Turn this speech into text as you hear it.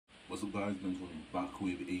What's up guys, Ben back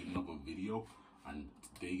with another video, and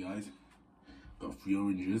today guys, got 3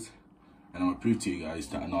 oranges and I'm gonna prove to you guys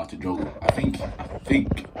that I know how to juggle. I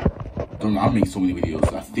don't know, I make so many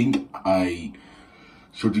videos. I think I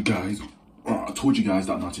showed you guys, I told you guys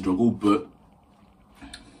that I know how to juggle, but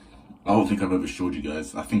I don't think I've ever showed you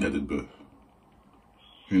guys. I think I did, but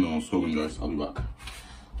who knows. Hold on guys, I'll be back.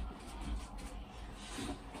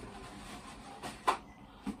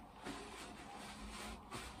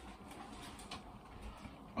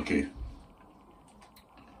 Okay.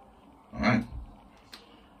 Alright.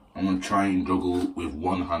 I'm gonna try and juggle with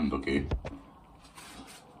one hand, okay?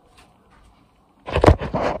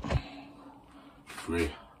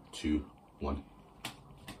 3, 2, 1.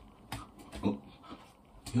 Oh.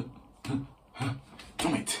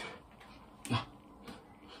 Damn it.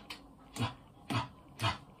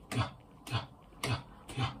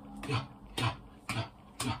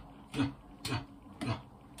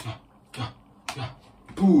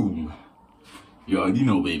 Boom. You already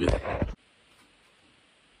know, baby.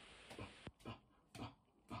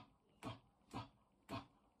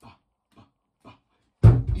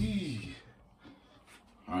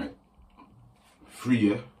 Alright. 3,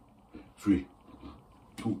 yeah? 3.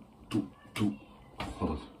 2.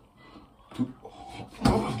 Hold on. 2.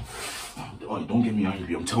 Oh, don't get me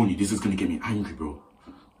angry. I'm telling you, this is gonna get me angry, bro.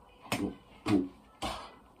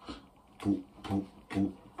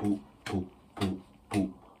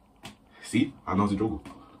 See? I know how to juggle.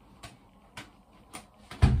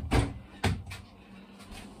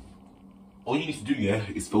 All you need to do, yeah,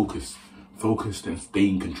 is focus. Focus and stay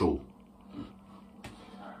in control.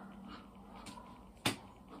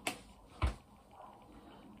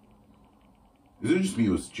 Is it just me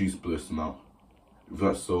or is juice bursting out? If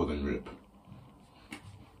that's so, then rip.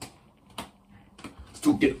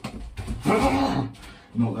 Still get...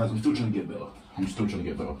 No, guys, I'm still trying to get better. I'm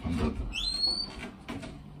done.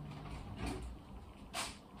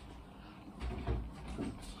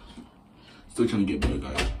 Still trying to get better,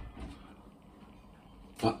 guys.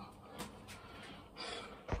 But...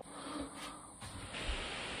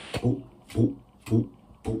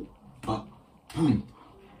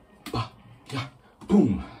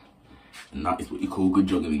 boom. And that is what you call good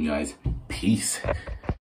juggling, guys. Peace.